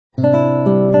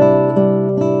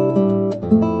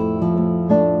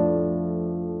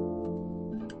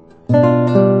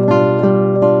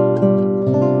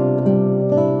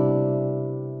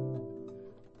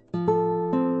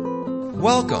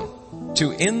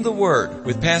to In the Word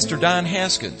with Pastor Don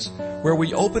Haskins, where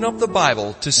we open up the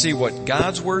Bible to see what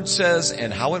God's Word says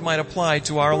and how it might apply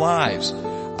to our lives.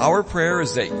 Our prayer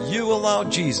is that you allow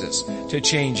Jesus to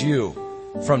change you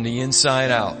from the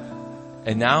inside out.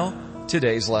 And now,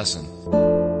 today's lesson.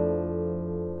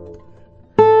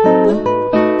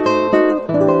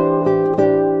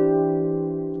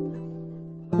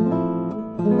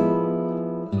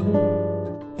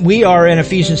 We are in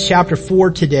Ephesians chapter 4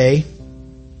 today.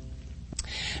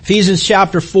 Ephesians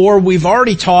chapter 4, we've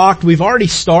already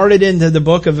started into the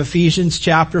book of Ephesians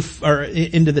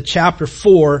into the chapter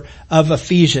 4 of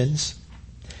Ephesians.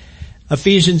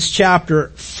 Ephesians chapter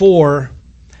 4,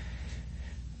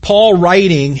 Paul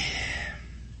writing,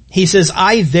 he says,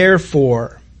 I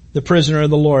therefore, the prisoner of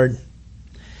the Lord,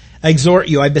 exhort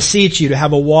you, I beseech you to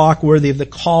have a walk worthy of the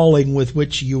calling with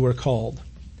which you were called.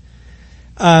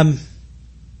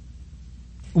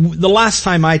 The last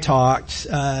time I talked,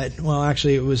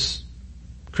 actually it was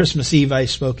Christmas Eve I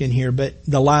spoke in here, but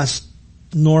the last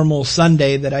normal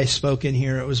Sunday that I spoke in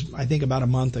here, it was, I think, about a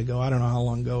month ago. I don't know how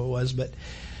long ago it was, but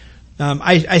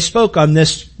I spoke on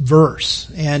this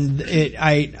verse, and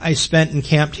I spent and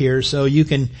camped here, so you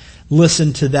can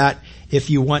listen to that if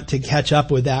you want to catch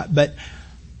up with that. But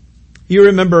you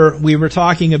remember we were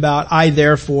talking about I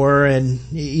therefore, and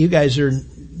you guys are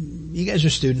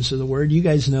students of the Word. You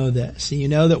guys know this. You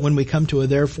know that when we come to a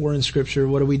therefore in Scripture,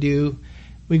 what do?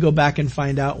 We go back and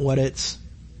find out what it's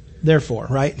there for,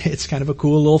 right? It's kind of a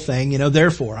cool little thing,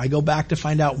 therefore. I go back to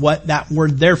find out what that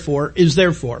word therefore is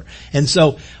there for. And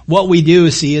so what we do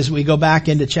see is we go back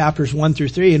into chapters 1 through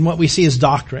 3, and what we see is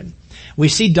doctrine. We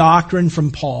see doctrine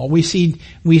from Paul. We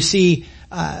see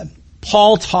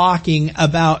Paul talking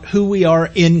about who we are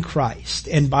in Christ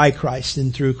and by Christ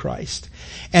and through Christ.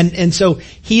 And so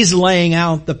he's laying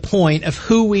out the point of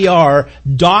who we are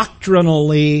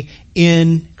doctrinally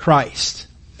in Christ.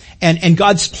 And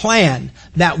God's plan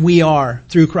that we are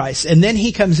through Christ. And then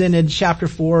he comes in chapter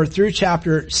 4 through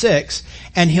chapter 6,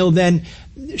 and he'll then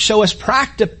show us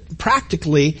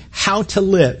practically how to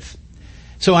live.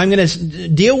 So I'm going to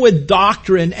deal with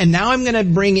doctrine, and now I'm going to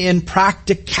bring in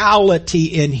practicality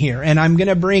in here. And I'm going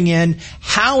to bring in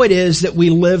how it is that we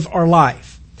live our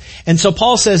life. And so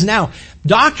Paul says, now,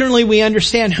 doctrinally we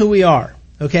understand who we are,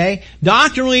 okay?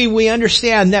 Doctrinally we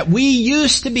understand that we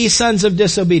used to be sons of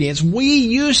disobedience. We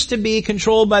used to be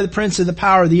controlled by the prince of the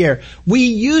power of the air. We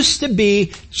used to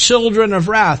be children of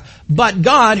wrath. But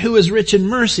God, who is rich in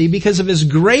mercy, because of His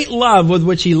great love with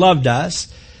which He loved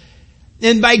us,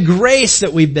 and by grace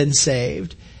that we've been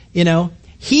saved,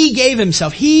 He gave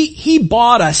Himself. He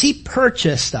bought us. He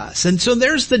purchased us. And so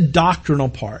there's the doctrinal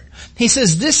part. He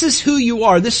says, this is who you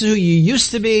are. This is who you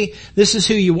used to be. This is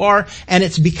who you are. And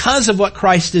it's because of what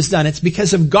Christ has done. It's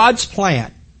because of God's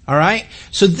plan. All right?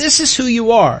 So this is who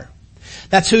you are.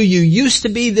 That's who you used to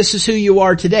be. This is who you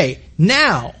are today.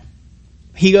 Now,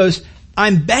 he goes,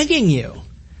 I'm begging you.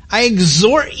 I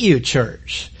exhort you,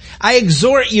 church. I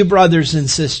exhort you, brothers and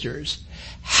sisters.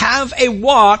 Have a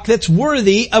walk that's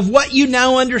worthy of what you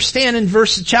now understand in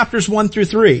chapters 1 through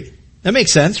 3. That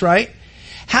makes sense, right?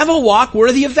 Have a walk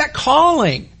worthy of that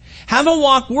calling. Have a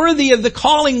walk worthy of the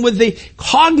calling with the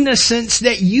cognizance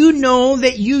that you know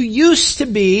that you used to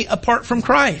be apart from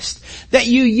Christ. That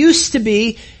you used to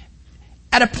be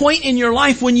at a point in your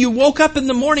life when you woke up in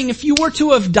the morning, if you were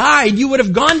to have died, you would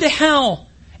have gone to hell,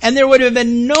 and there would have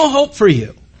been no hope for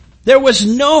you. There was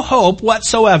no hope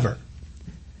whatsoever.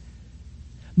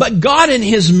 But God in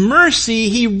His mercy,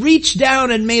 He reached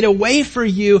down and made a way for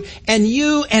you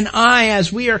and I,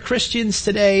 as we are Christians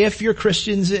today, if you're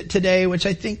Christians today, which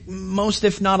I think most,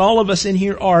 if not all of us in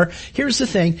here are, here's the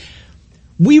thing.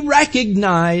 We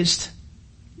recognized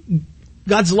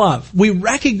God's love. We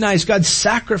recognized God's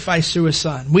sacrifice through His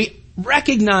Son. We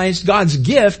recognized God's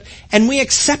gift, and we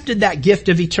accepted that gift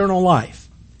of eternal life.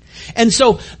 And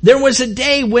so there was a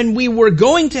day when we were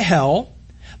going to hell,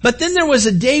 but then there was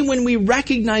a day when we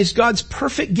recognized God's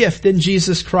perfect gift in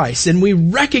Jesus Christ, and we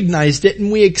recognized it,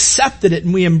 and we accepted it,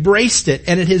 and we embraced it,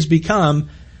 and it has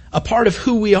become a part of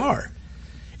who we are.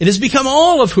 It has become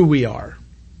all of who we are.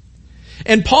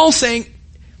 And Paul's saying,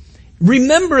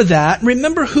 remember that,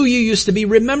 remember who you used to be,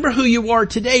 remember who you are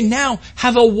today, now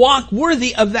have a walk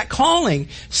worthy of that calling.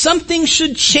 Something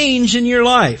should change in your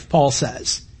life, Paul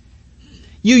says.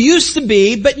 You used to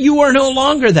be, but you are no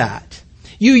longer that.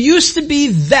 You used to be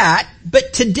that,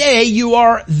 but today you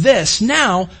are this.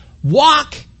 Now,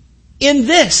 walk in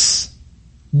this.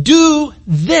 Do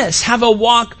this. Have a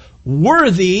walk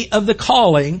worthy of the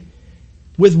calling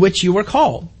with which you were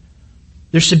called.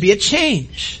 There should be a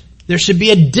change. There should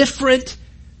be a different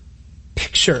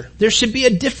picture. There should be a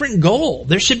different goal.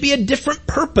 There should be a different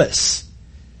purpose.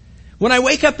 When I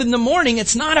wake up in the morning, it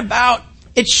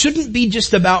shouldn't be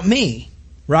just about me,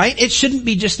 right? It shouldn't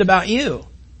be just about you.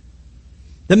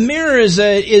 The mirror is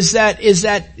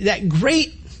that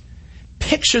great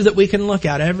picture that we can look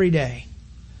at every day.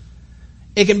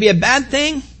 It can be a bad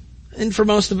thing, and for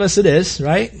most of us it is,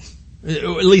 right? At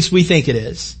least we think it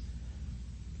is.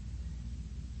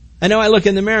 I know I look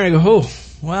in the mirror and I go, oh,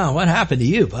 wow, what happened to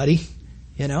you, buddy?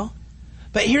 You know?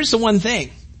 But here's the one thing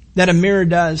that a mirror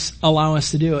does allow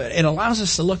us to do. It allows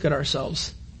us to look at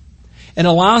ourselves. It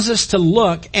allows us to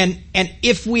look, and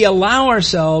if we allow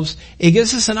ourselves, it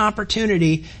gives us an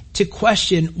opportunity to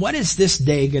question, what is this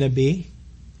day going to be?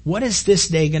 What is this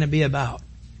day going to be about?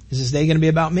 Is this day going to be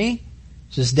about me?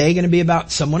 Is this day going to be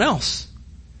about someone else?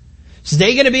 Is this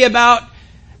day going to be about,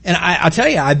 and I'll tell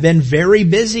you, I've been very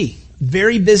busy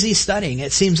studying.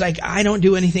 It seems like I don't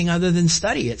do anything other than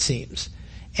study, it seems.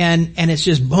 And it's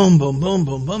just boom, boom, boom,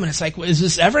 boom, boom. And it's like, is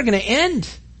this ever going to end?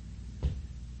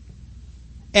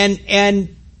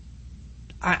 And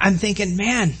I'm thinking,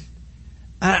 man,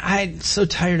 I'm so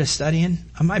tired of studying.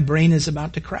 My brain is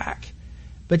about to crack.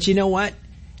 But you know what?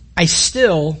 I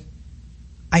still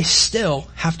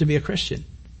have to be a Christian.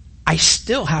 I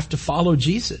still have to follow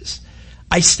Jesus.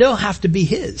 I still have to be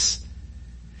His.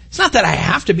 It's not that I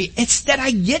have to be, it's that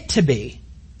I get to be.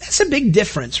 That's a big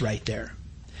difference right there.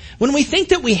 When we think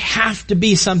that we have to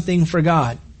be something for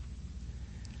God,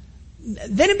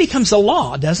 then it becomes a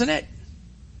law, doesn't it?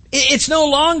 It's no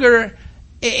longer,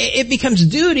 it becomes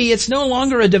duty, it's no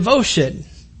longer a devotion.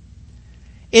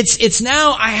 It's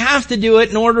now I have to do it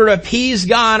in order to appease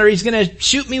God, or He's gonna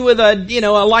shoot me with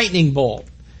a lightning bolt.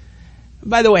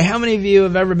 By the way, how many of you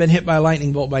have ever been hit by a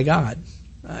lightning bolt by God?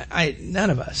 None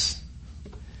of us.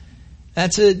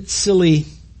 That's a silly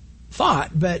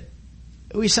thought, but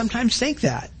we sometimes think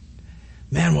that.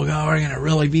 Man, we're going to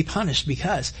really be punished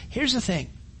because, here's the thing.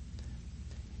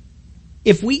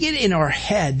 If we get in our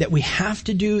head that we have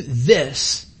to do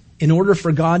this in order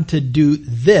for God to do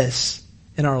this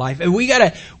in our life, and we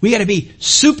gotta be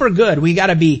super good, we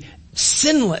gotta be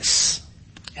sinless.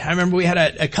 I remember we had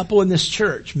a couple in this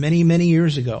church many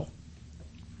years ago.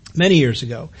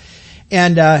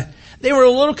 And, they were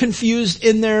a little confused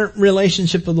in their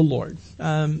relationship with the Lord.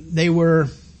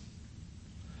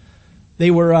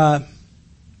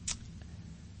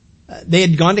 They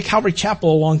had gone to Calvary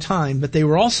Chapel a long time, but they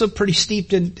were also pretty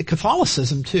steeped in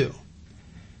Catholicism too,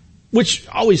 which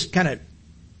always kind of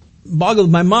boggled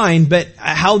my mind, but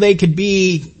how they could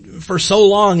be for so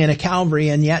long in a Calvary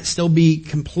and yet still be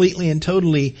completely and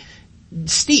totally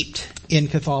steeped in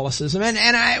Catholicism.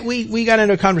 And we got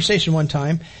into a conversation one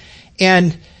time,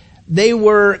 and they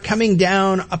were coming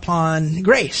down upon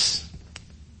grace.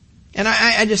 And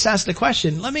I just asked the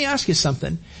question, let me ask you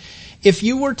something. If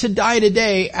you were to die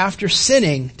today after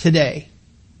sinning today,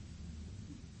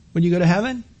 would you go to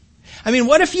heaven? I mean,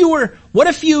 what if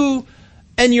you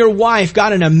and your wife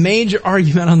got in a major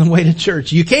argument on the way to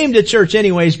church? You came to church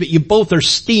anyways, but you both are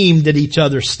steamed at each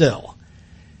other still.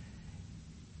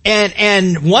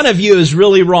 And one of you is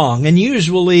really wrong, and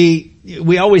usually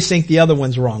we always think the other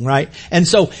one's wrong, right? And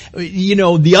so,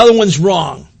 the other one's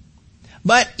wrong.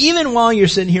 But even while you're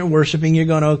sitting here worshiping, you're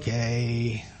going,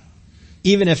 okay,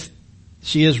 even if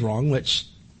she is wrong, which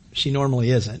she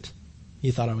normally isn't.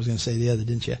 You thought I was going to say the other,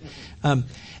 didn't you?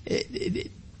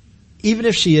 Even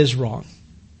if she is wrong,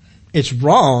 it's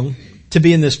wrong to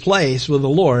be in this place with the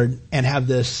Lord and have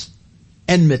this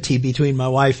enmity between my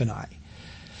wife and I.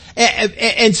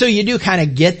 And so you do kind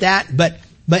of get that, but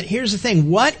here's the thing.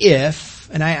 What if,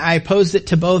 and I posed it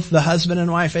to both the husband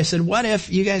and wife, I said, what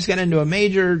if you guys got into a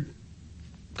major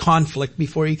conflict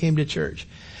before you came to church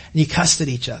and you cussed at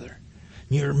each other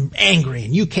and you're angry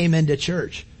and you came into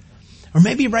church, or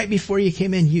maybe right before you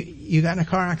came in, you got in a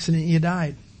car accident and you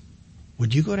died.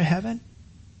 Would you go to heaven?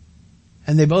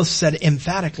 And they both said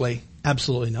emphatically,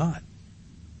 absolutely not.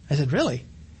 I said, really?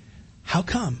 How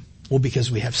come? Well, because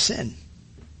we have sin.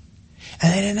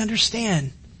 And they didn't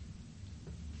understand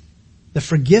the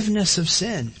forgiveness of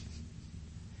sin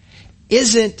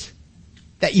isn't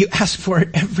that you ask for it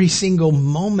every single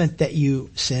moment that you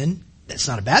sin. That's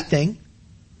not a bad thing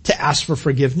to ask for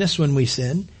forgiveness when we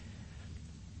sin.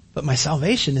 But my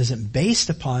salvation isn't based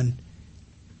upon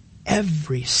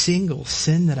every single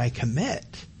sin that I commit,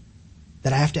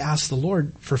 that I have to ask the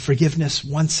Lord for forgiveness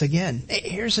once again.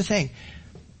 Here's the thing.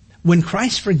 When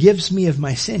Christ forgives me of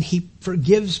my sin, He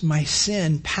forgives my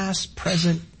sin past,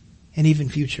 present, and even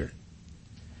future.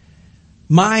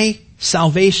 My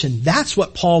salvation, that's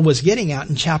what Paul was getting at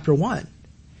in chapter 1.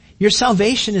 Your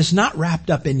salvation is not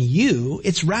wrapped up in you,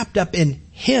 it's wrapped up in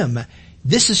Him.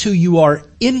 This is who you are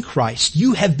in Christ.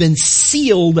 You have been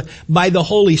sealed by the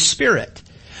Holy Spirit.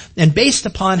 And based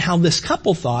upon how this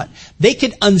couple thought, they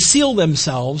could unseal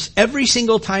themselves every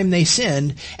single time they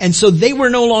sinned, and so they were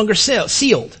no longer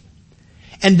sealed.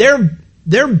 And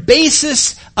their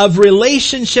basis of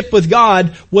relationship with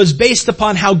God was based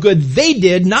upon how good they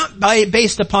did, not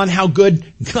based upon how good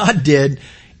God did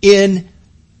in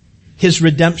His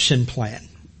redemptive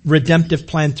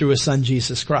plan through His Son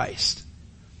Jesus Christ.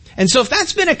 And so if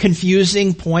that's been a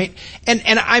confusing point, and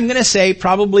I'm going to say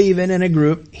probably even in a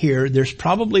group here, there's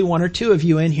probably one or two of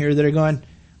you in here that are going,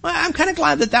 well, I'm kind of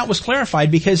glad that was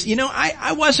clarified because,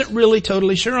 I wasn't really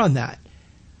totally sure on that.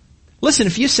 Listen,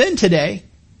 if you sin today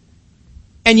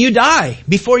and you die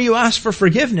before you ask for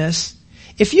forgiveness,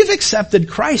 if you've accepted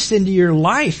Christ into your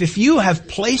life, if you have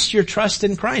placed your trust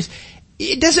in Christ,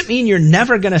 it doesn't mean you're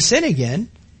never going to sin again.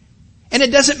 And it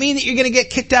doesn't mean that you're going to get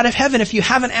kicked out of heaven if you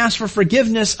haven't asked for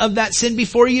forgiveness of that sin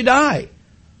before you die.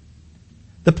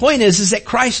 The point is that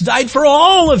Christ died for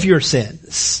all of your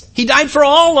sins. He died for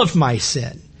all of my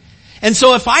sin. And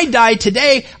so if I die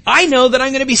today, I know that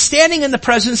I'm going to be standing in the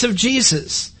presence of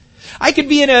Jesus. I could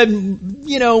be in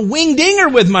a, wing dinger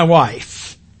with my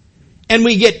wife. And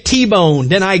we get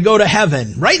T-boned and I go to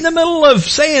heaven right in the middle of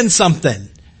saying something.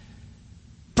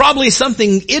 Probably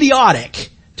something idiotic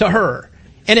to her.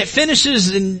 And it finishes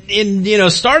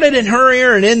started in her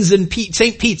ear and ends in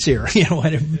St. Pete's ear, at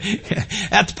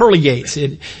the pearly gates.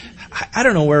 I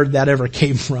don't know where that ever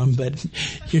came from, but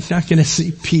you're not going to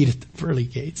see Pete at the pearly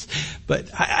gates. But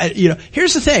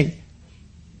here's the thing.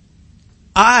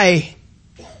 I'm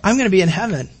going to be in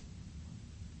heaven.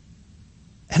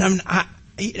 And I'm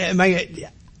going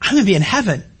to be in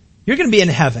heaven. You're going to be in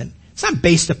heaven. It's not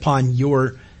based upon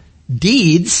your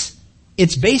deeds.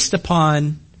 It's based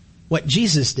upon what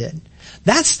Jesus did.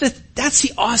 That's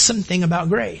the awesome thing about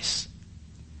grace.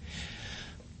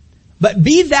 But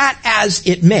be that as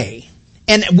it may,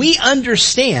 and we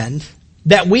understand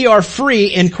that we are free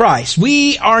in Christ.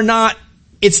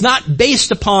 It's not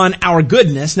based upon our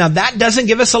goodness. Now that doesn't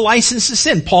give us a license to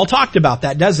sin. Paul talked about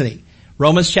that, doesn't he?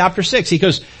 Romans chapter 6. He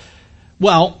goes,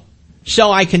 well,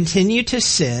 shall I continue to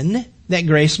sin that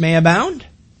grace may abound?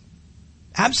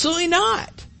 Absolutely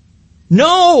not.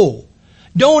 No.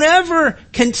 Don't ever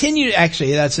continue.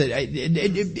 Actually, that's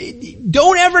it.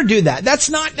 Don't ever do that.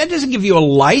 That doesn't give you a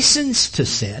license to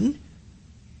sin.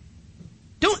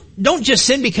 Don't just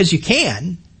sin because you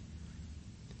can.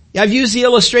 I've used the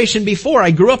illustration before.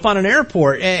 I grew up on an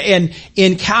airport and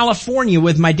in California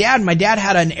with my dad. My dad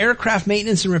had an aircraft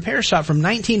maintenance and repair shop from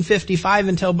 1955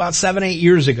 until about 7-8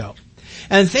 years ago.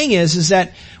 And the thing is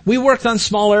that we worked on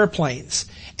small airplanes,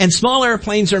 and small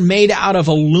airplanes are made out of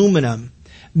aluminum.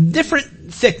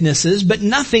 Different thicknesses, but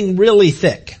nothing really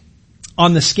thick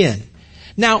on the skin.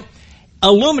 Now,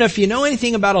 aluminum, if you know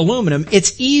anything about aluminum,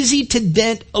 it's easy to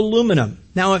dent aluminum.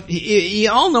 Now,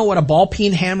 you all know what a ball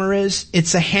peen hammer is.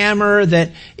 It's a hammer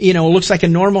that, looks like a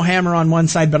normal hammer on one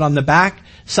side, but on the back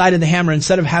side of the hammer,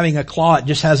 instead of having a claw, it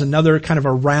just has another kind of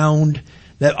a round,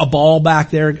 a ball back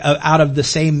there out of the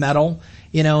same metal,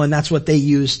 and that's what they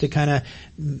use to kind of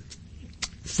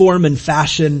form and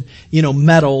fashion,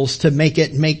 metals to make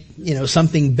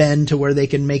something bend to where they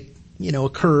can make, a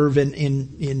curve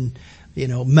in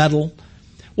metal.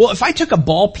 Well, if I took a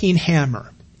ball peen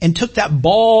hammer and took that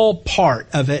ball part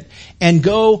of it and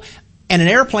an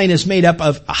airplane is made up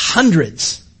of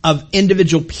hundreds of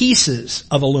individual pieces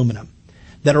of aluminum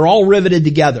that are all riveted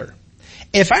together.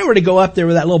 If I were to go up there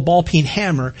with that little ball peen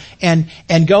hammer and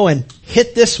go and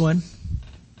hit this one,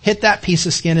 hit that piece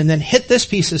of skin, and then hit this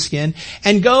piece of skin,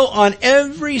 and go on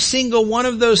every single one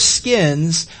of those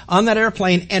skins on that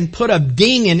airplane and put a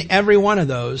ding in every one of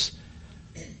those,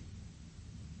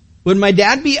 would my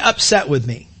dad be upset with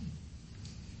me?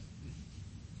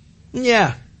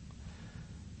 Yeah.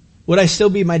 Would I still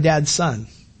be my dad's son?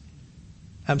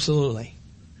 Absolutely.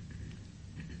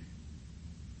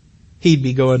 He'd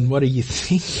be going, what are you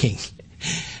thinking?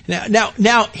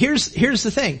 Now, here's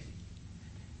the thing.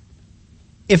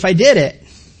 If I did it,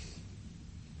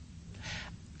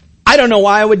 I don't know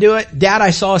why I would do it. Dad,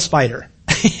 I saw a spider.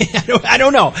 I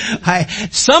don't know.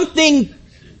 Something,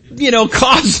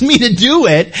 caused me to do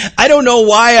it. I don't know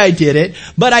why I did it,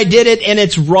 but I did it and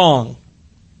it's wrong.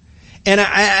 And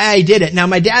I did it. Now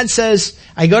my dad says,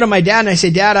 I go to my dad and I say,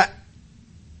 Dad,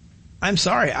 I'm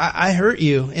sorry. I hurt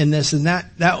you in this and that,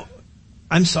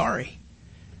 I'm sorry.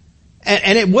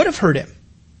 And it would have hurt him.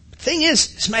 The thing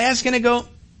is my dad's gonna go,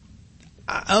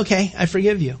 okay, I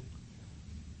forgive you.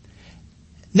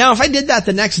 Now, if I did that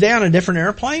the next day on a different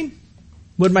airplane,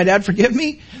 would my dad forgive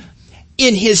me?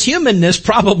 In his humanness,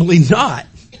 probably not.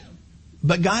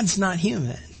 But God's not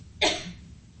human.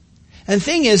 And the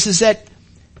thing is that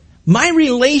My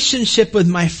relationship with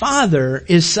my Father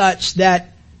is such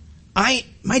that my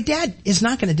dad is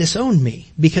not going to disown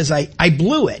me because I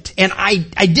blew it and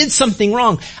I did something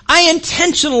wrong. I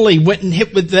intentionally went and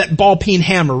hit with that ball peen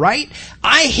hammer, right?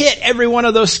 I hit every one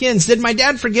of those skins. Did my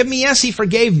dad forgive me? Yes, he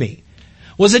forgave me.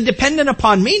 Was it dependent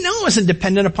upon me? No, it wasn't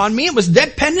dependent upon me. It was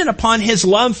dependent upon his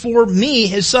love for me,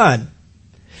 his son.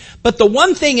 But the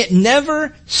one thing it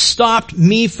never stopped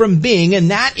me from being,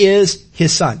 and that is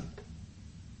his son.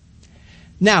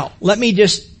 Now, let me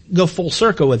just go full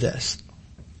circle with this.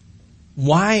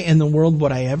 Why in the world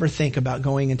would I ever think about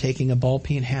going and taking a ball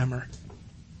peen hammer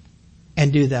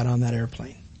and do that on that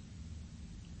airplane?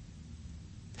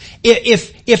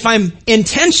 If I'm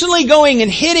intentionally going and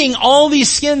hitting all these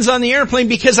skins on the airplane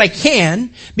because I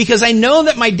can, because I know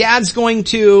that my dad's going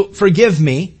to forgive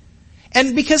me,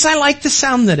 and because I like the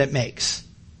sound that it makes.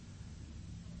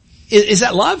 Is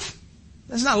that love?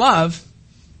 That's not love.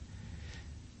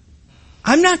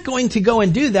 I'm not going to go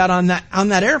and do that on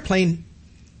that airplane,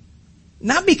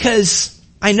 not because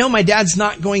I know my dad's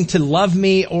not going to love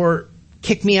me or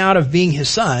kick me out of being his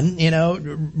son,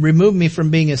 remove me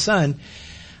from being his son.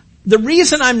 The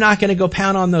reason I'm not going to go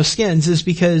pound on those skins is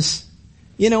because,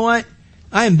 you know what?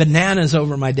 I am bananas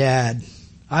over my dad.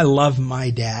 I love my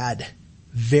dad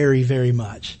very, very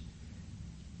much.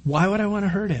 Why would I want to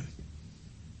hurt him?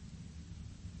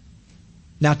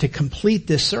 Now, to complete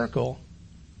this circle,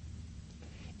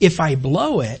 if I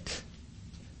blow it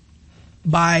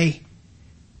by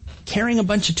carrying a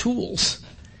bunch of tools,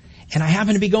 and I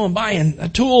happen to be going by and a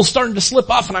tool's starting to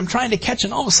slip off and I'm trying to catch,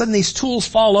 and all of a sudden these tools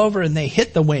fall over and they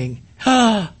hit the wing.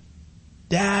 Dad,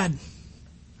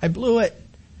 I blew it.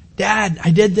 Dad,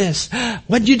 I did this.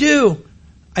 What'd you do?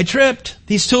 I tripped.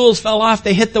 These tools fell off.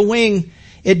 They hit the wing.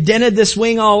 It dented this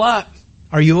wing all up.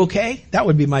 Are you okay? That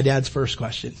would be my dad's first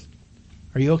question.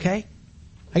 Are you okay?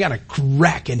 I got a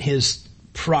crack in his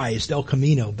prized El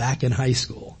Camino back in high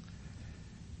school.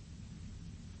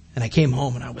 And I came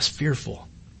home and I was fearful.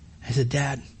 I said,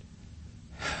 Dad,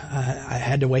 I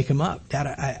had to wake him up. Dad,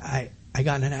 I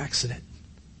got in an accident.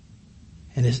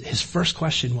 And his first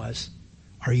question was,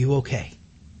 are you okay?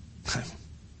 Are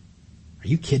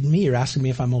you kidding me? You're asking me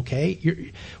if I'm okay?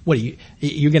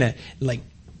 You're gonna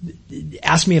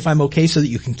ask me if I'm okay so that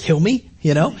you can kill me?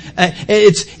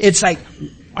 It's like,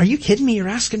 are you kidding me? You're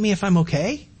asking me if I'm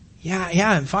okay?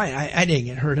 Yeah, I'm fine. I didn't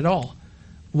get hurt at all.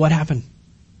 What happened?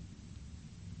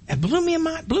 It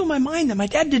blew my mind that my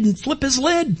dad didn't flip his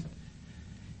lid.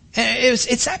 And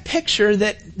it's that picture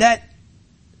that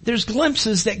there's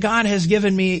glimpses that God has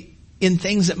given me in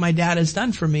things that my dad has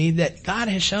done for me, that God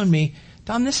has shown me,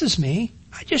 Don, this is me.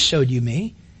 I just showed you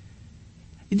me.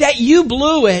 That you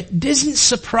blew it doesn't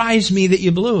surprise me that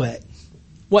you blew it.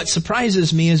 What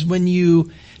surprises me is when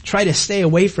you try to stay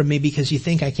away from me because you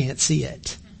think I can't see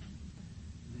it.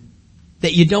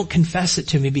 That you don't confess it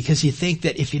to me because you think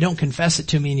that if you don't confess it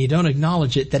to me and you don't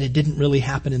acknowledge it, that it didn't really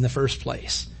happen in the first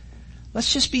place.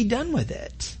 Let's just be done with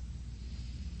it.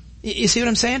 You see what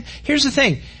I'm saying? Here's the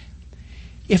thing.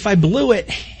 If I blew it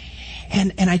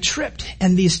and I tripped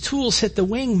and these tools hit the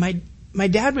wing, my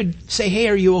dad would say, hey,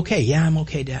 are you okay? Yeah, I'm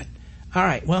okay, Dad. All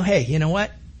right. Well, hey, you know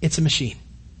what? It's a machine.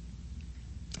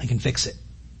 I can fix it.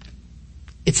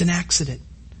 It's an accident.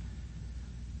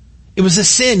 It was a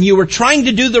sin. You were trying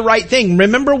to do the right thing.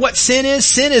 Remember what sin is?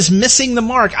 Sin is missing the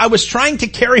mark. I was trying to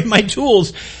carry my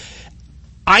tools.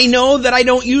 I know that I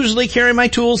don't usually carry my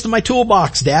tools to my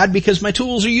toolbox, Dad, because my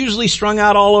tools are usually strung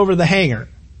out all over the hanger.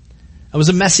 I was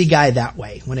a messy guy that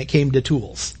way when it came to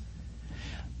tools.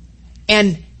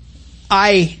 And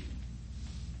I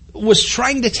was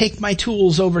trying to take my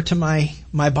tools over to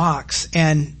my box,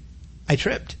 and I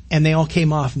tripped and they all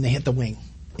came off and they hit the wing.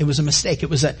 It was a mistake. It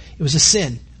was a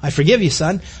sin. I forgive you,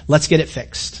 son. Let's get it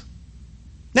fixed.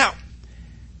 Now,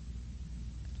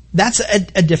 that's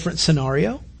a different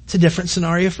scenario. It's a different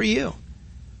scenario for you.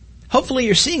 Hopefully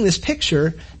you're seeing this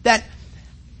picture that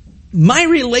my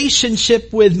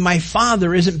relationship with my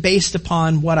Father isn't based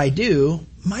upon what I do.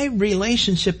 My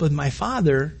relationship with my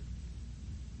Father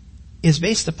is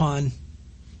based upon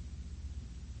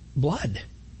blood.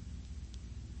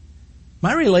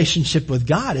 My relationship with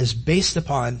God is based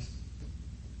upon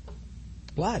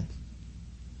blood.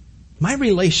 My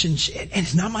relationship, and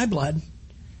it's not my blood.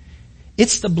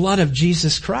 It's the blood of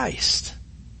Jesus Christ.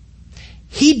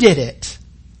 He did it.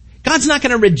 God's not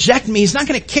going to reject me. He's not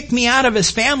going to kick me out of His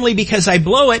family because I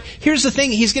blow it. Here's the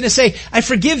thing. He's going to say, I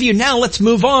forgive you. Now let's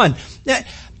move on.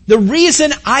 The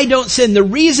reason I don't sin, the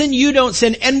reason you don't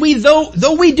sin, and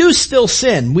though we do still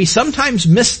sin, we sometimes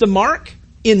miss the mark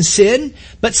in sin,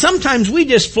 but sometimes we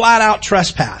just flat out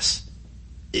trespass.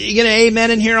 You gonna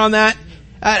amen in here on that?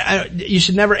 You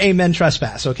should never amen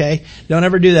trespass, okay? Don't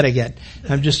ever do that again.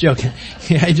 I'm just joking.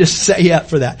 I just set you up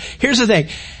for that. Here's the thing.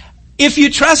 If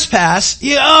you trespass,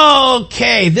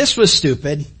 okay, this was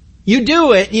stupid. You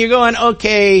do it, and you're going,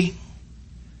 okay,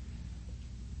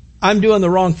 I'm doing the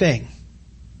wrong thing.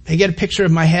 I get a picture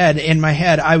of my head. In my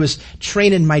head, I was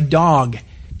training my dog.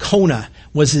 Kona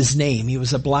was his name. He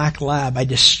was a black lab. I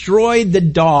destroyed the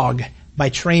dog by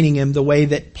training him the way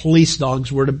that police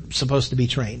dogs were supposed to be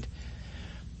trained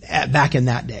back in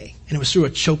that day. And it was through a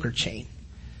choker chain.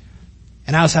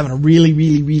 And I was having a really,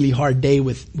 really, really hard day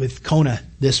with Kona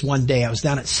this one day. I was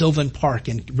down at Sylvan Park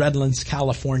in Redlands,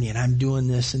 California, and I'm doing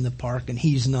this in the park, and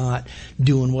he's not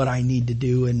doing what I need to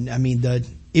do. And I mean,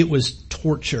 it was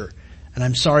torture. And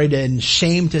I'm sorry and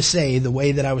shame to say the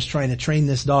way that I was trying to train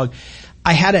this dog.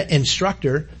 I had an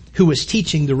instructor who was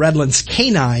teaching the Redlands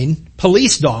canine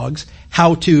police dogs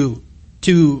how to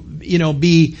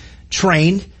be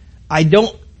trained. I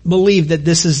don't believe that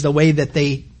this is the way that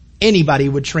anybody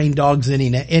would train dogs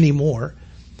anymore.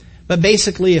 But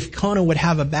basically, if Kona would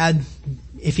have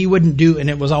if he wouldn't do, and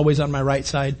it was always on my right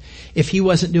side, if he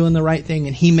wasn't doing the right thing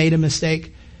and he made a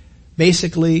mistake,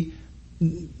 basically,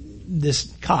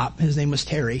 this cop, his name was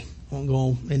Terry, won't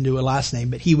go into a last name,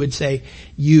 but he would say,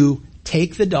 you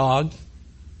take the dog,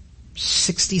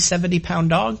 60, 70 pound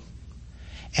dog,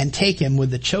 and take him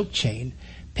with the choke chain,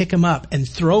 pick him up and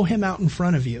throw him out in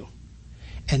front of you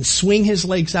and swing his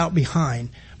legs out behind,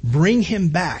 bring him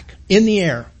back in the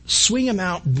air, swing him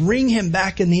out, bring him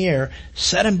back in the air,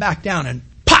 set him back down and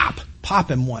pop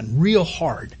him one real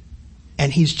hard.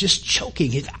 And he's just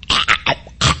choking. He's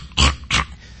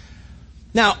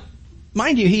Now,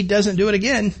 mind you, he doesn't do it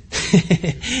again.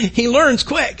 He learns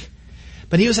quick.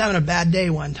 But he was having a bad day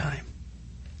one time.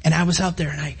 And I was out there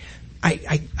and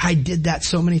I did that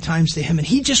so many times to him and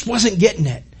he just wasn't getting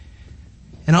it.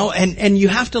 And you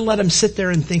have to let him sit there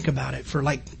and think about it for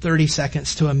like 30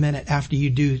 seconds to a minute after you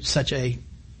do such a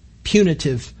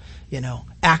punitive,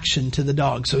 action to the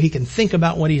dog so he can think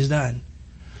about what he's done.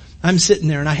 I'm sitting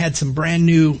there and I had some brand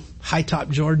new high top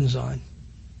Jordans on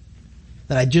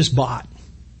that I just bought.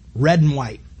 Red and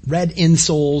white. Red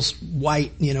insoles,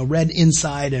 white, red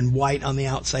inside and white on the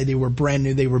outside. They were brand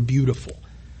new. They were beautiful.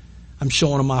 I'm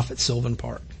showing them off at Sylvan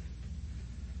Park.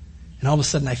 And all of a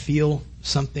sudden I feel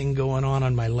something going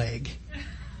on my leg.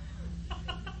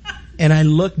 And I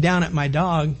look down at my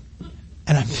dog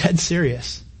and I'm dead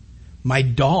serious. My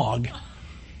dog,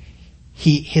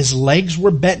 his legs were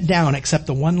bent down except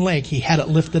the one leg, he had it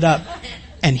lifted up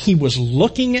and he was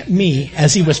looking at me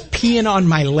as he was peeing on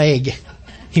my leg.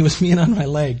 He was peeing on my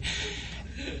leg.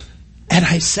 And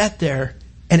I sat there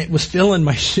and it was filling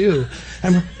my shoe.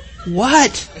 I'm,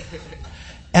 what?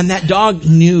 And that dog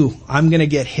knew I'm going to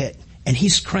get hit. And he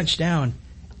scrunched down.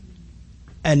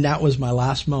 And that was my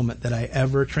last moment that I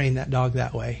ever trained that dog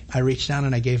that way. I reached down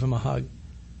and I gave him a hug.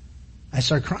 I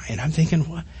started crying. I'm thinking,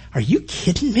 what? Are you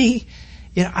kidding me?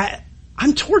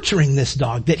 I'm torturing this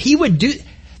dog that he would do.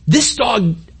 This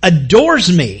dog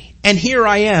adores me. And here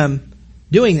I am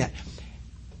doing that.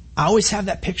 I always have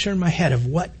that picture in my head of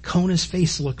what Kona's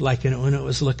face looked like when it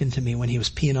was looking to me when he was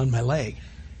peeing on my leg.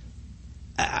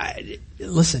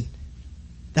 Listen,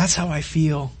 that's how I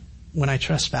feel when I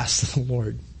trespass to the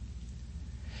Lord.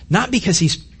 Not because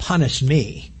he's punished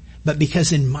me, but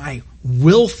because in my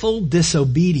willful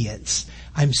disobedience,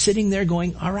 I'm sitting there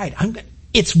going, all right,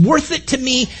 it's worth it to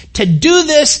me to do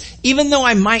this even though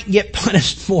I might get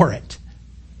punished for it.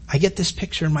 I get this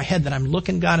picture in my head that I'm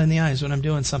looking God in the eyes when I'm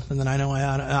doing something that I know I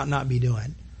ought not be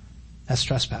doing. That's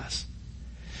trespass.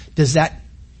 Does that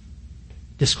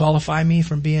disqualify me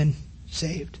from being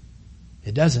saved?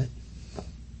 It doesn't.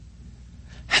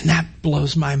 And that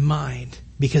blows my mind.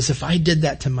 Because if I did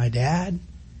that to my dad,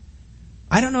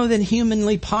 I don't know that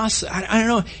humanly possible. I don't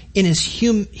know in his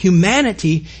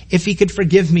humanity if he could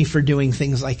forgive me for doing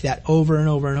things like that over and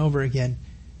over and over again.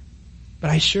 But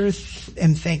I sure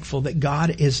am thankful that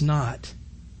God is not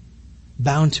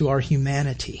bound to our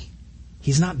humanity.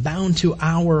 He's not bound to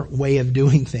our way of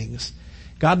doing things.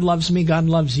 God loves me, God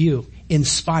loves you, in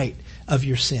spite of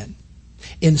your sin.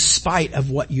 In spite of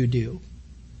what you do.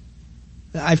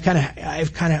 I've kind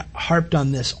of harped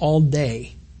on this all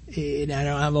day. And I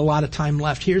don't have a lot of time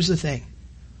left. Here's the thing.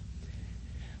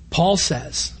 Paul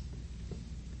says,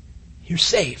 you're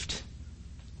saved.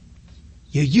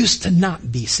 You used to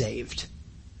not be saved.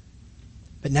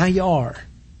 But now you are.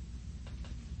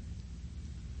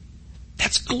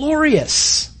 That's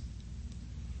glorious.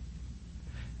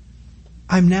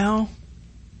 I'm now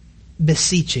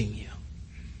beseeching you.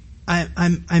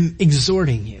 I'm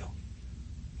exhorting you.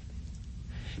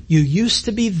 You used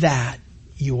to be that.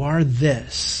 You are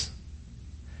this.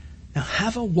 Now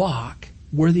have a walk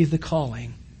worthy of the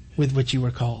calling with which you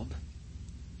were called.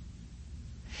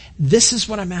 This is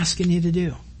what I'm asking you to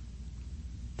do.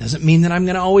 Doesn't mean that I'm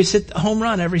going to always hit the home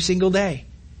run every single day.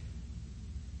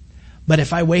 But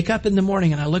if I wake up in the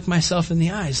morning and I look myself in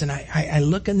the eyes and I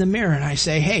look in the mirror and I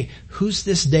say, hey, who's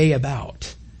this day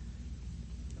about?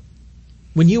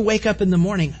 When you wake up in the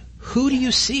morning, who do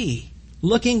you see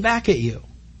looking back at you?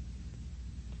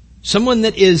 Someone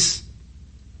that is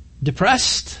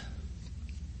depressed,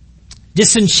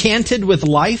 disenchanted with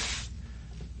life,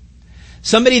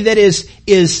 somebody that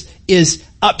is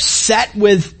upset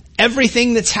with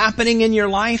everything that's happening in your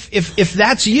life. If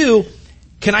that's you,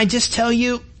 can I just tell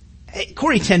you,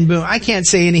 Corrie ten Boom, I can't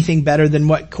say anything better than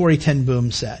what Corrie ten Boom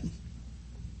said.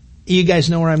 You guys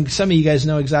know some of you guys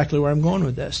know exactly where I'm going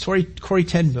with this. Corrie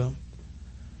ten Boom.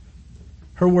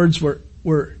 Her words were,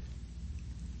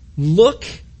 look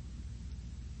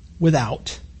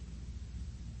without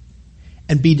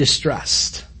and be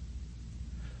distressed.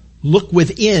 Look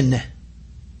within,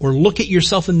 or look at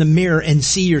yourself in the mirror and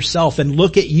see yourself and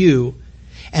look at you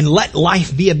and let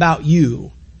life be about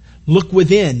you. Look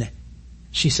within,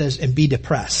 she says, and be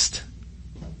depressed.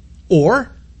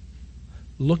 Or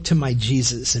look to my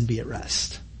Jesus and be at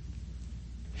rest.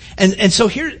 And so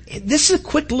here, this is a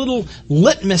quick little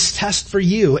litmus test for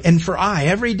you and for I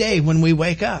every day when we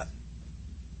wake up.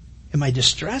 Am I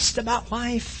distressed about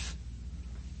life?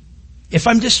 If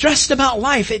I'm distressed about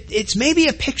life, it's maybe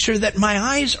a picture that my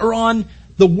eyes are on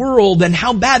the world and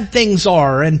how bad things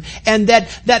are and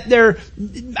that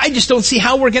I just don't see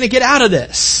how we're going to get out of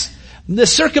this. The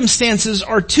circumstances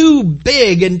are too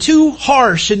big and too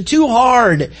harsh and too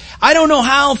hard. I don't know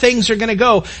how things are going to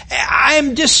go.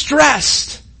 I'm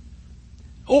distressed.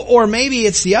 Or maybe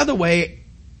it's the other way.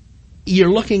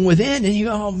 You're looking within and you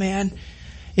go, oh man,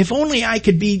 if only I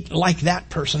could be like that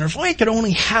person, or if I could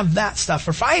only have that stuff,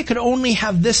 or if I could only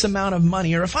have this amount of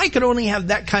money, or if I could only have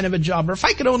that kind of a job, or if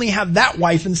I could only have that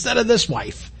wife instead of this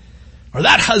wife, or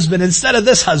that husband instead of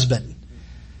this husband,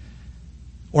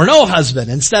 or no husband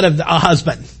instead of a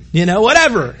husband,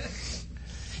 whatever.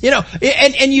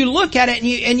 And you look at it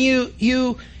and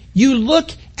you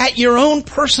look at your own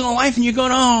personal life and you're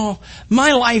going, oh,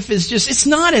 my life is it's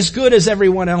not as good as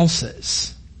everyone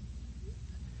else's.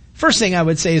 First thing I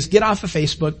would say is get off of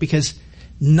Facebook, because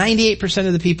 98%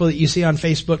 of the people that you see on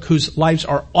Facebook whose lives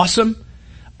are awesome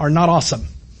are not awesome.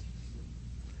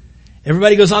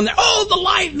 Everybody goes on there, oh,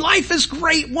 the life is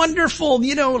great, wonderful,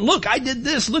 look, I did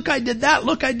this, look, I did that,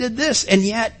 look, I did this. And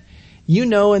yet, in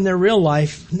their real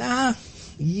life, nah,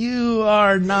 you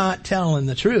are not telling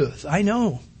the truth. I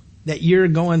know that you're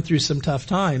going through some tough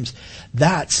times.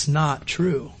 That's not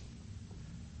true.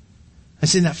 I've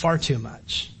seen that far too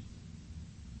much.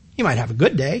 You might have a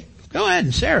good day. Go ahead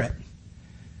and share it.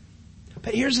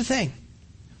 But here's the thing.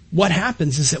 What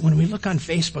happens is that when we look on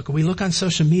Facebook or we look on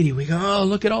social media, we go, oh,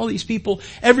 look at all these people.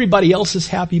 Everybody else is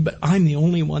happy, but I'm the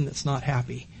only one that's not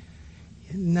happy.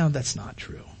 No, that's not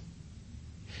true.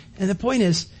 And the point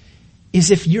is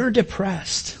if you're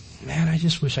depressed, man, I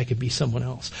just wish I could be someone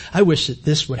else. I wish that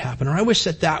this would happen, or I wish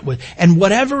that would. And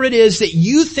whatever it is that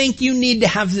you think you need to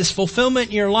have this fulfillment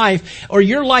in your life, or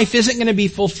your life isn't going to be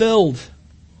fulfilled.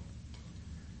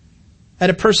 I had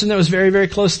a person that was very, very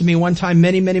close to me one time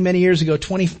many, many, many years ago,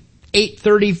 28,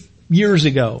 30 years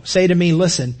ago, say to me,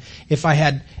 listen, if I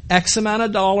had X amount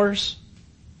of dollars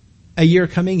a year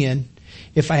coming in,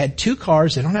 if I had 2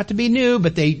 cars, they don't have to be new,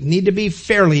 but they need to be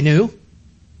fairly new,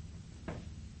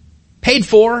 paid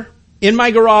for, in my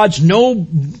garage, no,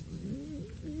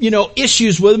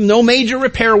 issues with them, no major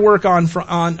repair work in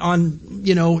front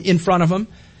of them,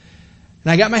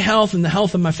 and I got my health and the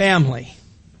health of my family,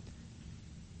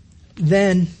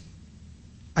 then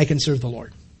I can serve the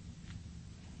Lord.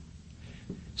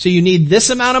 So you need this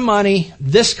amount of money,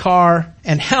 this car,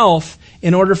 and health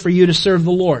in order for you to serve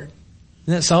the Lord.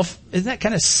 Isn't that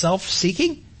kind of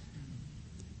self-seeking?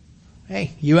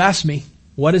 Hey, you asked me,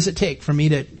 what does it take for me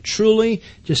to truly,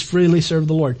 just freely serve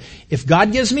the Lord? If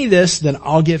God gives me this, then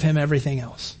I'll give Him everything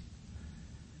else.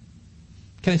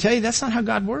 Can I tell you, that's not how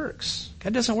God works.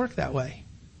 God doesn't work that way.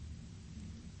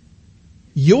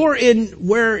 You're in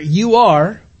where you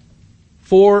are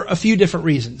for a few different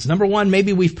reasons. Number one,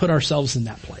 maybe we've put ourselves in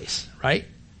that place, right?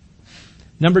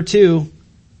 Number two,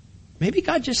 maybe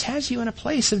God just has you in a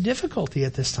place of difficulty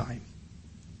at this time.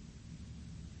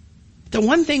 The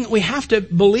one thing we have to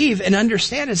believe and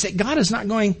understand is that God is not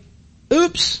going,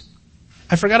 oops,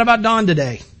 I forgot about Dawn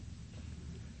today.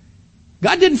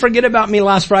 God didn't forget about me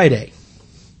last Friday.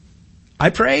 I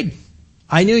prayed.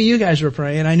 I knew you guys were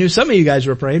praying. I knew some of you guys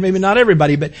were praying. Maybe not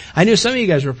everybody, but I knew some of you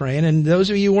guys were praying. And those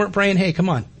of you who weren't praying, hey, come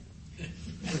on.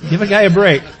 Give a guy a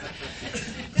break.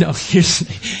 No,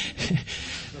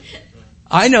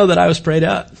 I know that I was prayed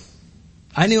up.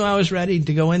 I knew I was ready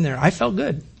to go in there. I felt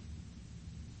good.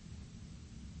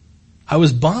 I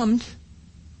was bummed,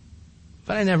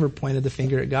 but I never pointed the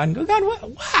finger at God and go, God,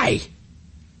 why?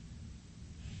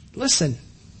 Listen.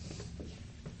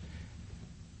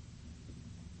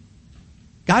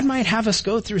 God might have us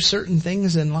go through certain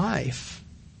things in life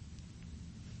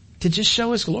to just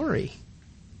show His glory.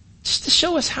 Just to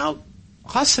show us how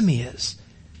awesome He is.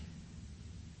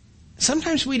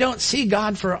 Sometimes we don't see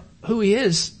God for who He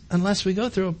is unless we go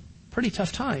through a pretty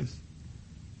tough time.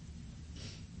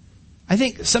 I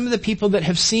think some of the people that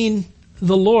have seen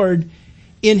the Lord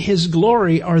in His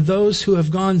glory are those who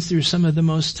have gone through some of the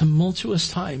most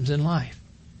tumultuous times in life.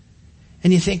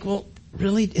 And you think, well,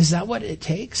 really, is that what it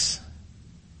takes?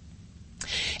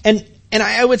 And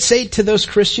I would say to those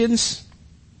Christians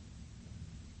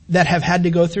that have had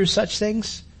to go through such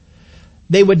things,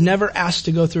 they would never ask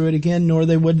to go through it again, nor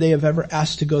would they have ever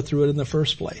asked to go through it in the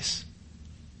first place.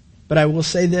 But I will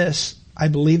say this, I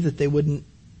believe that they wouldn't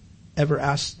ever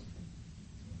ask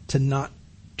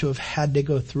to have had to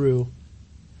go through,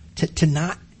 to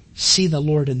not see the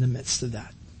Lord in the midst of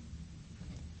that.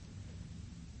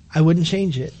 I wouldn't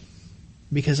change it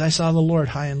because I saw the Lord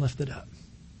high and lifted up.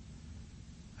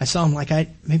 I saw Him like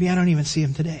maybe I don't even see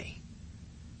Him today.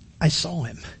 I saw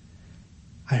Him.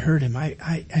 I heard Him.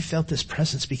 I felt His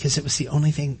presence because it was the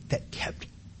only thing that kept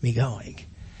me going.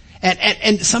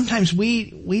 And sometimes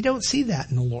we don't see that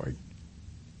in the Lord.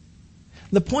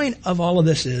 The point of all of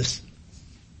this is,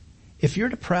 if you're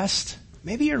depressed,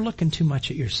 maybe you're looking too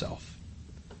much at yourself.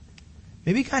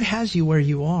 Maybe God has you where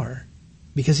you are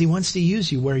because He wants to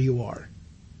use you where you are.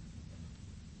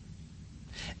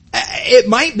 It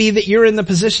might be that you're in the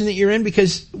position that you're in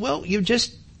because, well, you've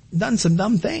just done some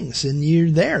dumb things and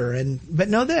you're there. But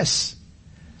know this,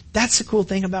 that's the cool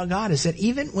thing about God is that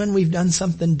even when we've done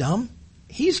something dumb,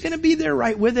 He's going to be there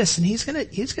right with us and He's going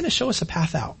to show us a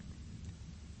path out.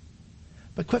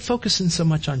 But quit focusing so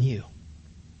much on you.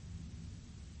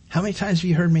 How many times have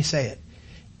you heard me say it?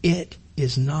 It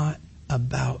is not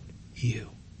about you.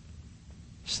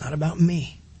 It's not about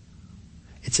me.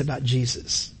 It's about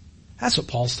Jesus. That's what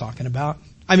Paul's talking about.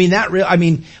 We don't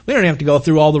have to go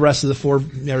through all the rest of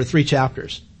the 3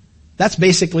 chapters. That's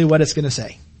basically what it's going to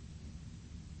say.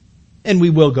 And we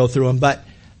will go through them, but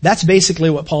that's basically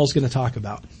what Paul's going to talk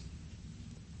about.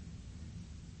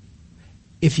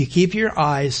 If you keep your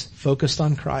eyes focused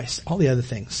on Christ, all the other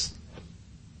things,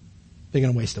 they're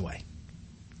going to waste away.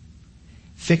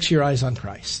 Fix your eyes on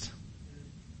Christ.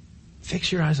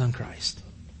 Fix your eyes on Christ.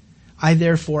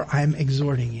 I'm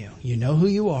exhorting you. You know who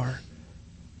you are.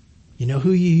 You know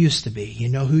who you used to be. You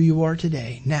know who you are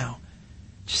today. Now,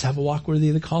 just have a walk worthy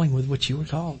of the calling with which you were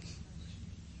called.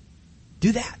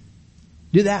 Do that.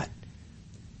 Do that.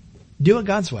 Do it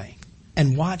God's way.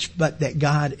 And watch, but that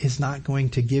God is not going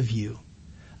to give you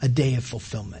a day of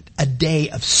fulfillment, a day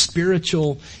of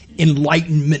spiritual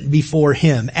enlightenment before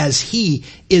Him as He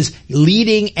is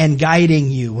leading and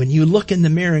guiding you. When you look in the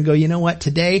mirror and go, you know what,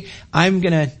 today I'm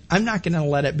not gonna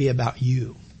let it be about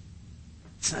you.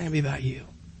 It's not gonna be about you.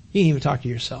 You can even talk to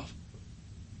yourself.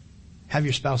 Have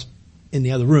your spouse in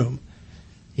the other room.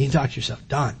 You can talk to yourself.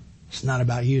 Don, it's not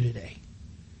about you today.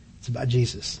 It's about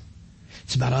Jesus.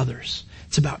 It's about others.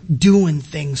 It's about doing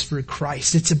things for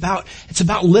Christ. It's about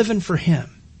living for Him.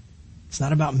 It's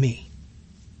not about me.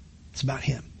 It's about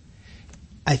Him.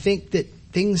 I think that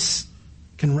things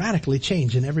can radically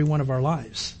change in every one of our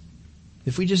lives.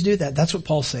 If we just do that, that's what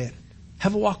Paul's saying.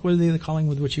 Have a walk worthy of the calling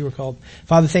with which you were called.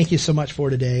 Father, thank you so much for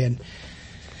today. And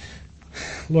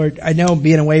Lord, I know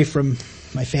being away from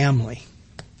my family,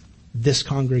 this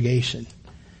congregation,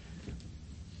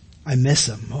 I miss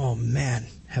them. Oh man,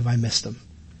 have I missed them.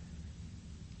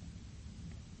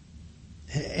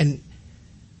 And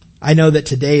I know that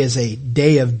today is a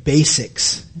day of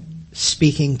basics,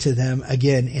 speaking to them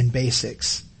again in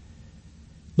basics.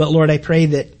 But Lord, I pray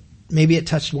that maybe it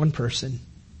touched one person.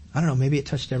 I don't know, maybe it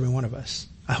touched every one of us.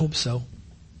 I hope so.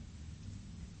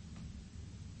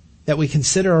 That we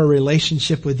consider our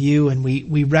relationship with you and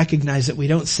we recognize that we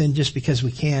don't sin just because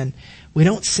we can. We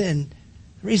don't sin.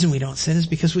 The reason we don't sin is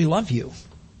because we love you.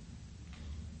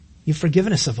 You've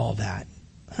forgiven us of all that.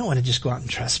 I don't want to just go out and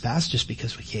trespass just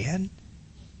because we can.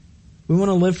 We want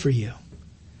to live for you.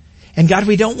 And God,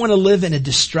 we don't want to live in a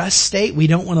distressed state. We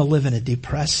don't want to live in a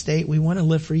depressed state. We want to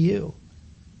live for you.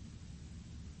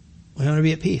 We want to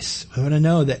be at peace. We want to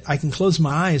know that I can close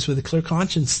my eyes with a clear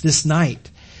conscience this night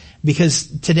because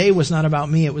today was not about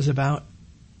me. It was about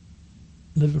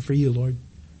living for you, Lord.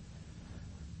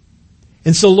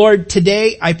 And so, Lord,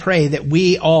 today I pray that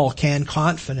we all can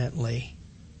confidently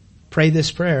pray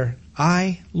this prayer.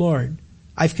 Lord,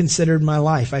 I've considered my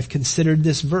life. I've considered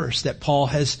this verse that Paul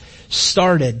has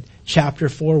started chapter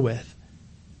 4 with.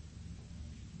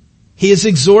 He has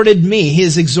exhorted me. He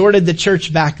has exhorted the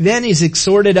church back then. He's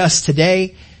exhorted us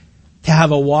today to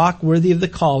have a walk worthy of the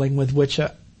calling with which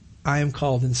I am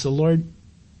called. And so, Lord,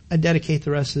 I dedicate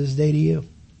the rest of this day to you.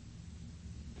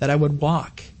 That I would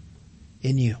walk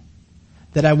in you.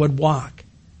 That I would walk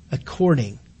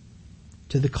according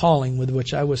to the calling with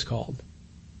which I was called.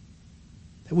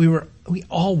 That we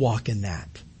all walk in that.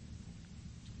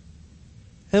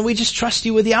 And we just trust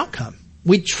you with the outcome.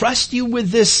 We trust you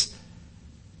with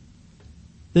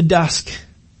the dusk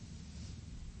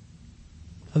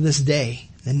of this day,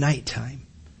 the nighttime.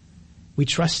 We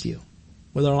trust you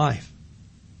with our life.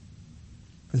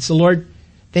 And so, Lord,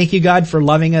 thank you, God, for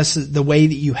loving us the way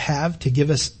that you have, to give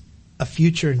us a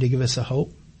future and to give us a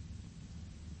hope.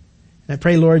 And I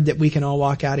pray, Lord, that we can all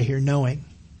walk out of here knowing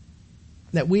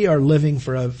that we are living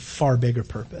for a far bigger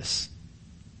purpose.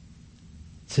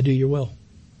 To do your will.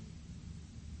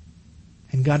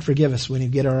 And God, forgive us when you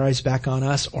get our eyes back on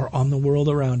us or on the world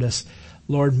around us.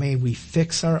 Lord, may we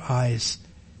fix our eyes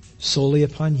solely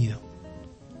upon you.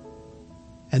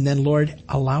 And then, Lord,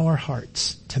 allow our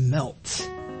hearts to melt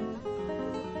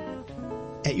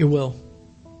at your will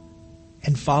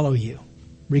and follow you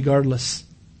regardless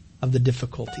of the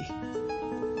difficulty,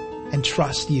 and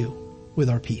trust you with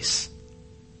our peace.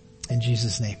 In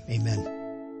Jesus' name, amen.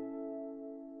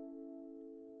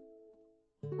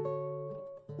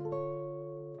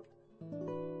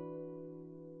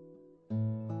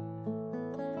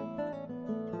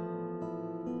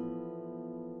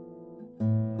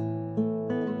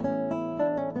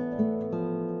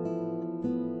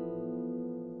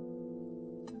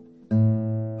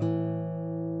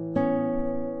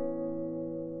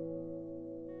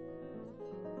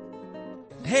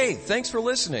 Hey, thanks for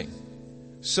listening.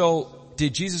 So,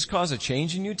 did Jesus cause a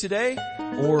change in you today?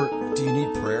 Or do you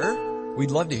need prayer?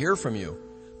 We'd love to hear from you.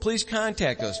 Please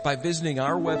contact us by visiting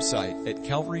our website at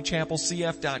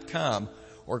calvarychapelcf.com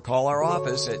or call our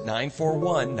office at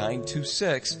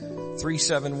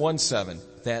 941-926-3717.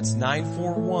 That's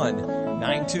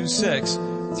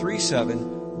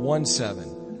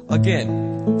 941-926-3717.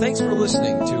 Again, thanks for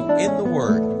listening to In the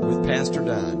Word with Pastor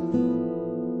Don.